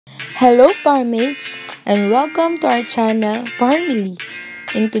Hello farmmates and welcome to our channel Farmily.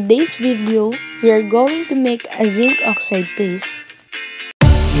 In today's video, we are going to make a zinc oxide paste.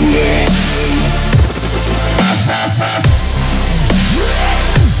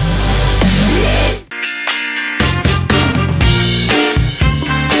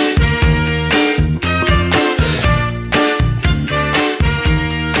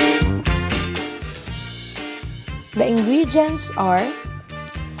 The ingredients are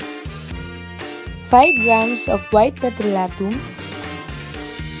 5 grams of white petrolatum,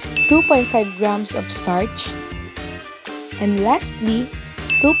 2.5 grams of starch, and lastly,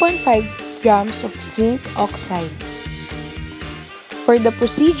 2.5 grams of zinc oxide. For the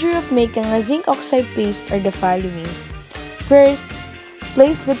procedure of making a zinc oxide paste are the following. First,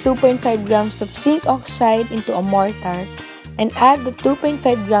 place the 2.5 grams of zinc oxide into a mortar and add the 2.5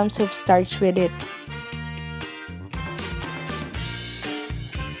 grams of starch with it.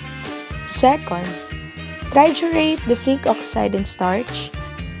 Second, triturate the zinc oxide and starch.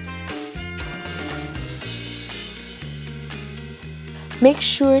 Make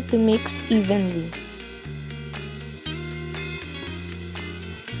sure to mix evenly.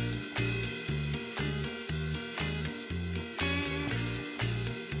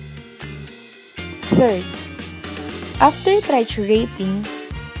 Third, after triturating,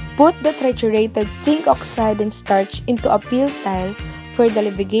 put the triturated zinc oxide and starch into a peel tile for the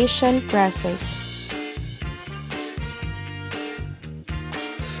levication process.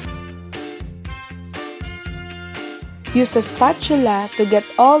 Use a spatula to get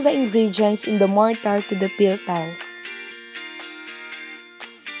all the ingredients in the mortar to the peel tile.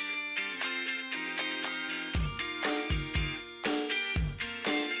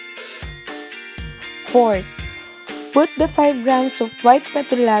 Fourth, put the 5 grams of white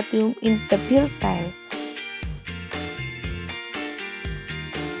petrolatum into the peel tile.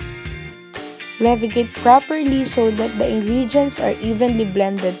 Levitate properly so that the ingredients are evenly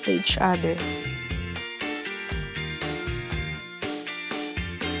blended to each other.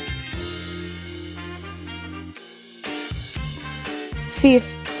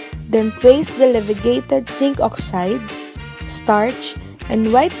 Fifth, then place the levigated zinc oxide, starch,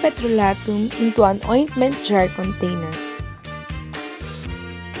 and white petrolatum into an ointment jar container.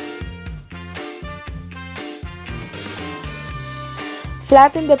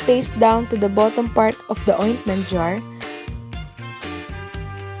 Flatten the paste down to the bottom part of the ointment jar.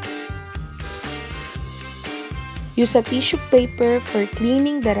 Use a tissue paper for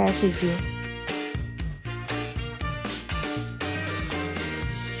cleaning the residue.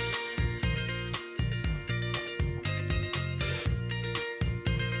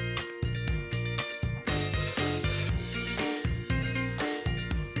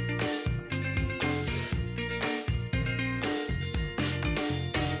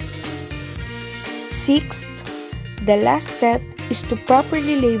 Sixth, the last step is to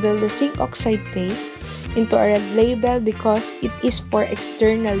properly label the zinc oxide paste into a red label because it is for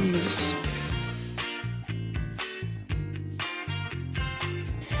external use.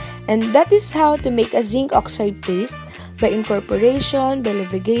 And that is how to make a zinc oxide paste by incorporation by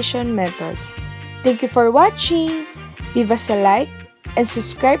levication method. Thank you for watching. Leave us a like and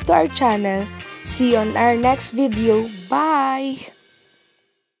subscribe to our channel. See you on our next video. Bye!